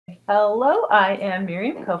Hello, I am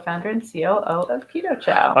Miriam, co-founder and COO of Keto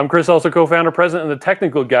Chow. I'm Chris, also co-founder, president, and the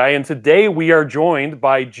technical guy. And today we are joined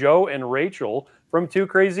by Joe and Rachel from Two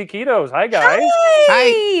Crazy Ketos. Hi, guys.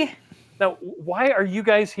 Hi. Now, why are you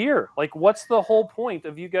guys here? Like, what's the whole point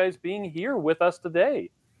of you guys being here with us today?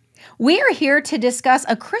 We are here to discuss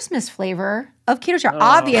a Christmas flavor of Keto Chow,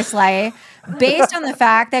 obviously, based on the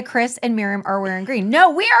fact that Chris and Miriam are wearing green.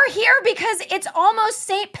 No, we are here because it's almost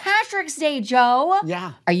St. Patrick's Day, Joe.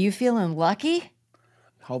 Yeah. Are you feeling lucky?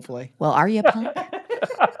 Hopefully. Well, are you, punk?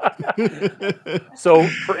 So,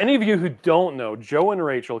 for any of you who don't know, Joe and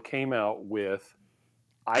Rachel came out with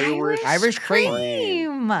Irish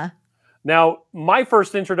cream. Now, my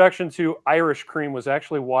first introduction to Irish cream was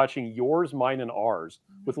actually watching Yours, Mine, and Ours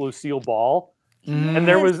with Lucille Ball. And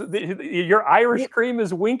there was, your Irish cream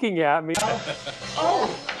is winking at me.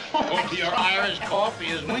 Oh, your Irish coffee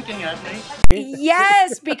is winking at me.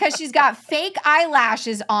 Yes, because she's got fake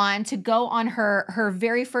eyelashes on to go on her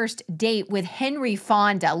very first date with Henry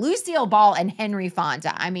Fonda. Lucille Ball and Henry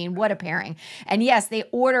Fonda. I mean, what a pairing. And yes, they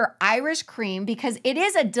order Irish cream because it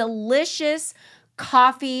is a delicious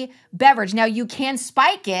coffee beverage. Now, you can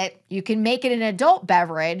spike it. You can make it an adult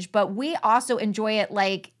beverage, but we also enjoy it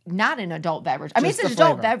like not an adult beverage. I mean, it's an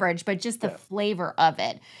adult beverage, but just the flavor of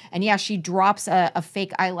it. And yeah, she drops a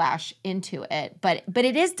fake eyelash into it, but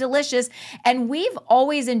it is delicious. And we've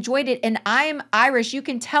always enjoyed it. And I'm Irish. You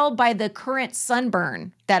can tell by the current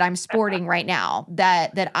sunburn that I'm sporting right now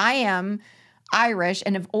that I am Irish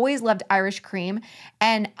and have always loved Irish cream.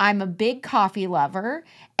 And I'm a big coffee lover.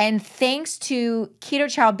 And thanks to Keto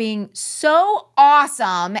Chow being so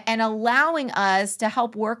awesome and allowing us to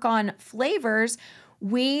help work on flavors,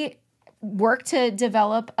 we work to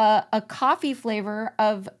develop a coffee flavor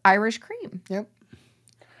of Irish cream. Yep.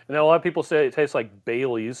 And a lot of people say it tastes like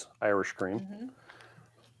Bailey's Irish cream.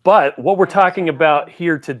 But what we're talking about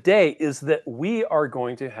here today is that we are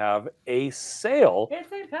going to have a sale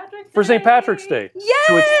for St. Patrick's Day.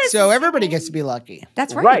 Yes! So everybody gets to be lucky.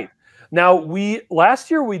 That's right. Right. Now, last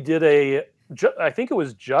year we did I think it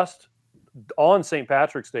was just on St.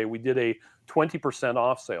 Patrick's Day, we did a 20%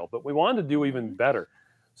 off sale, but we wanted to do even better.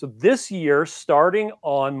 So this year, starting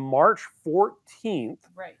on March 14th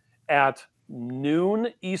at noon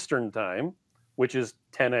Eastern time, which is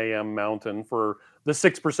 10 a.m. Mountain for the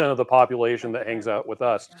 6% of the population that hangs out with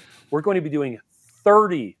us, we're going to be doing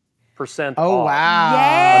 30% off wow.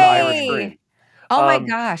 on Irish cream. Oh my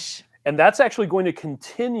gosh. And that's actually going to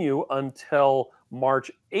continue until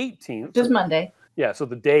March 18th. Which is Monday. Yeah, so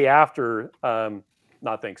the day after,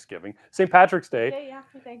 not Thanksgiving, St. Patrick's Day. Day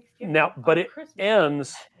after Thanksgiving. Now, but it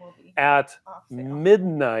ends at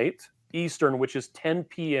midnight Eastern, which is 10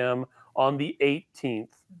 p.m. on the 18th.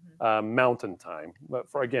 Mountain time, but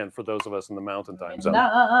for those of us in the Mountain time zone.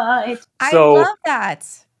 I love that.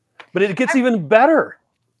 But it gets even better.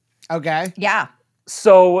 Okay. Yeah.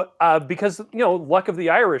 So because luck of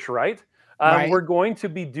the Irish, right? Right. We're going to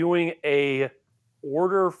be doing a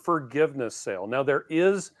order forgiveness sale. Now there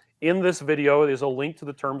is in this video there's a link to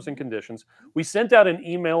the terms and conditions. We sent out an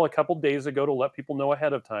email a couple days ago to let people know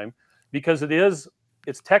ahead of time because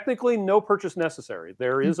it's technically no purchase necessary.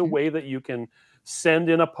 There is a way that you can send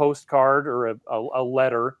in a postcard or a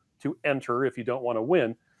letter to enter if you don't want to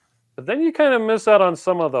win. But then you kind of miss out on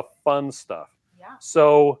some of the fun stuff. Yeah.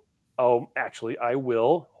 So, actually, I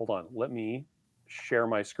will. Hold on. Let me share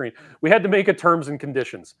my screen. We had to make a terms and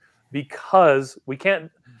conditions because we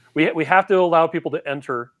have to allow people to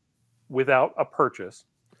enter without a purchase.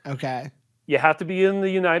 Okay. You have to be in the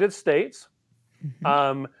United States.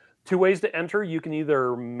 Two ways to enter. You can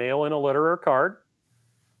either mail in a letter or a card,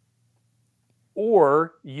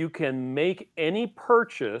 or you can make any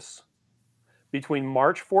purchase between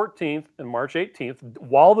March 14th and March 18th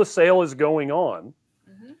while the sale is going on.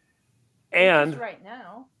 And which is right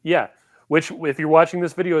now. Yeah, which if you're watching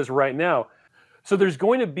this video is right now. So there's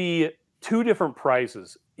going to be two different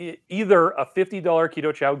prizes, either a $50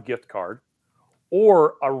 Keto Chow gift card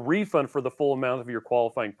or a refund for the full amount of your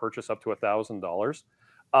qualifying purchase up to $1,000.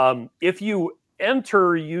 If you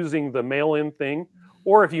enter using the mail-in thing,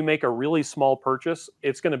 or if you make a really small purchase,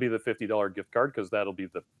 it's going to be the $50 gift card because that'll be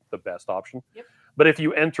the best option. Yep. But if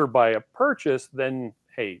you enter by a purchase, then,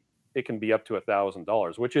 hey, it can be up to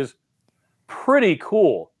 $1,000, which is pretty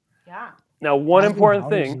cool. Yeah. Now, one important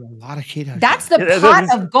thing. A lot of keto. That's the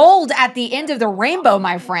pot of gold at the end of the rainbow,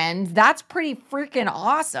 my friend. That's pretty freaking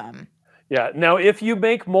awesome. Yeah. Now, if you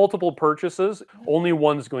make multiple purchases, only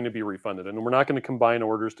one's going to be refunded. And we're not going to combine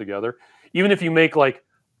orders together. Even if you make like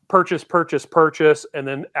purchase, and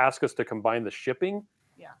then ask us to combine the shipping.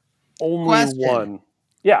 Yeah. Only one.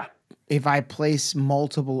 Yeah. if I place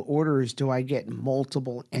multiple orders, do I get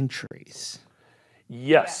multiple entries?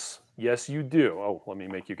 Yes. Yes, you do. Oh, let me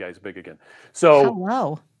make you guys big again. So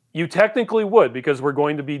Hello. you technically would, because we're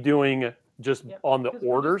going to be doing just on the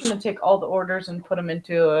orders. We're going to take all the orders and put them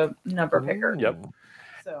into a number picker. Yep.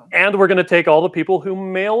 So And we're going to take all the people who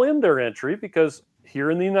mail in their entry, because here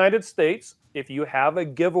in the United States, if you have a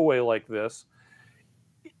giveaway like this,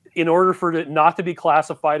 in order for it not to be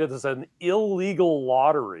classified as an illegal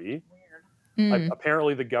lottery,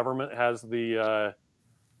 apparently the government has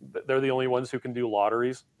they're the only ones who can do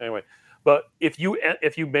lotteries. Anyway, but if you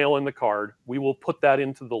mail in the card, we will put that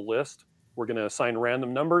into the list. We're going to assign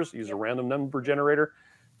random numbers, use a random number generator,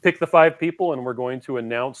 pick the 5 people, and we're going to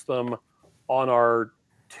announce them on our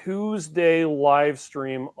Tuesday live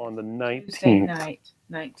stream on the 19th. Tuesday night,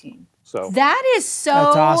 19. So that is so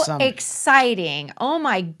That's awesome. exciting. Oh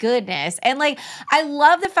my goodness. And like, I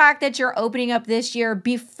love the fact that you're opening up this year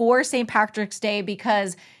before St. Patrick's Day,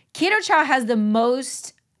 because Keto Chow has the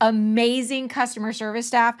most amazing customer service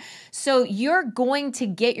staff. So you're going to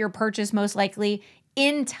get your purchase most likely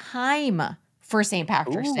in time for St.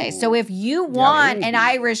 Patrick's Day. So if you want an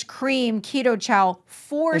Irish cream Keto Chow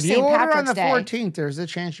for If you St. order on Patrick's the Day, 14th, there's a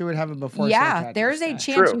chance you would have it before. St. yeah, Patrick's there's a Day.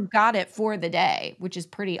 chance True. you've got it for the day, which is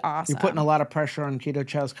pretty awesome. You're putting a lot of pressure on Keto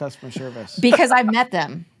Chow's customer service. Because I've met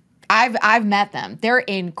them. I've met them. They're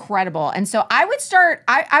incredible. And so I would start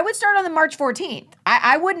on the March 14th.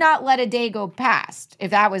 I would not let a day go past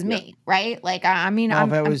if that was me, right? Like, I mean, Well,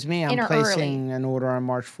 if it was me, I'm in placing an order on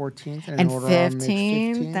March 14th and an and order on March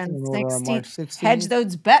 15th 15th and an order on March 16th. 16th. Hedge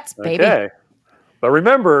those bets, baby. okay. But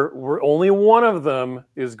remember, only one of them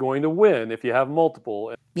is going to win if you have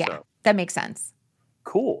multiple. Yeah, So, that makes sense.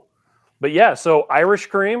 cool. But yeah, so Irish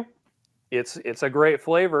cream, it's a great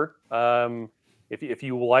flavor. If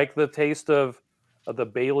you like the taste of the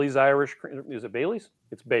Bailey's Irish cream, is it Bailey's?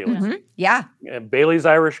 It's Bailey's. Mhm. Yeah. And Bailey's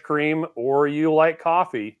Irish cream, or you like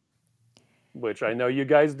coffee, which I know you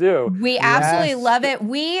guys do. We absolutely Yes. love it.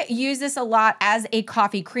 We use this a lot as a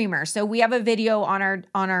coffee creamer. So we have a video on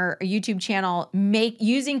our YouTube channel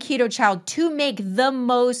using Keto Chow to make the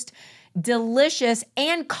most delicious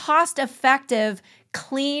and cost-effective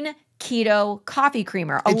clean keto coffee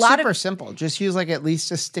creamer. It's super simple. Just use like at least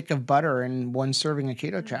a stick of butter in one serving of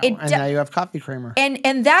Keto Chow, and now you have coffee creamer.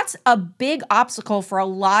 And that's a big obstacle for a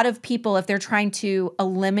lot of people if they're trying to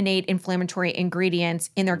eliminate inflammatory ingredients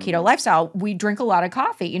in their keto lifestyle. We drink a lot of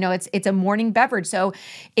coffee. You know, it's a morning beverage. So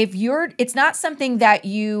it's not something that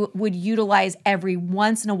you would utilize every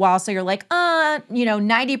once in a while. So you're like,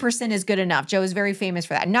 90% is good enough. Joe is very famous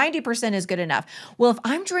for that. 90% is good enough. Well, if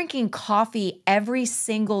I'm drinking coffee every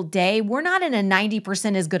single day, we're not in a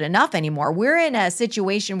 90% is good enough anymore. We're in a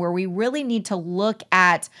situation where we really need to look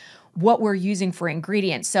at what we're using for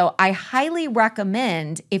ingredients. So I highly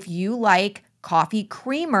recommend, if you like coffee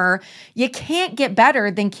creamer, you can't get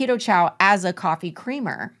better than Keto Chow as a coffee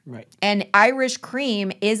creamer. Right. And Irish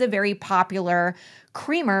cream is a very popular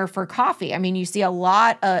creamer for coffee. I mean, you see a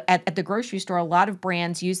lot at the grocery store, a lot of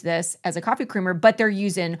brands use this as a coffee creamer, but they're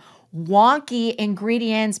using wonky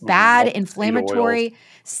ingredients, bad inflammatory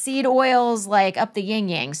seed oils, like up the yin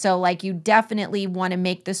yang. So like, you definitely want to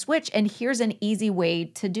make the switch, and here's an easy way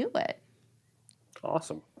to do it.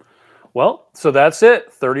 Awesome. Well, so that's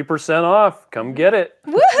it. 30% off. Come get it.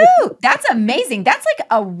 Woohoo! That's amazing. That's like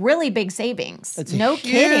a really big savings. It's no a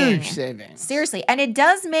kidding. huge savings. Seriously. And it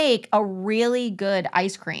does make a really good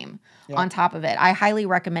ice cream on top of it. I highly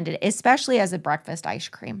recommend it, especially as a breakfast ice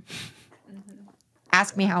cream.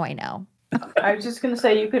 Ask me how I know. I was just going to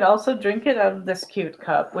say, you could also drink it out of this cute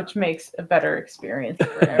cup, which makes a better experience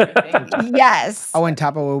for everything. Yes. Oh, and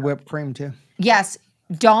top of with whipped cream too. Yes.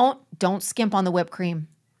 Don't skimp on the whipped cream.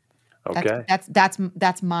 Okay.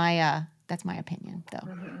 That's my opinion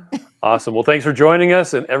though. Awesome. Well, thanks for joining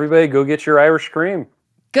us, and everybody go get your Irish cream.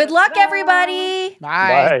 Good luck, everybody.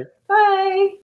 Bye. Bye. Bye.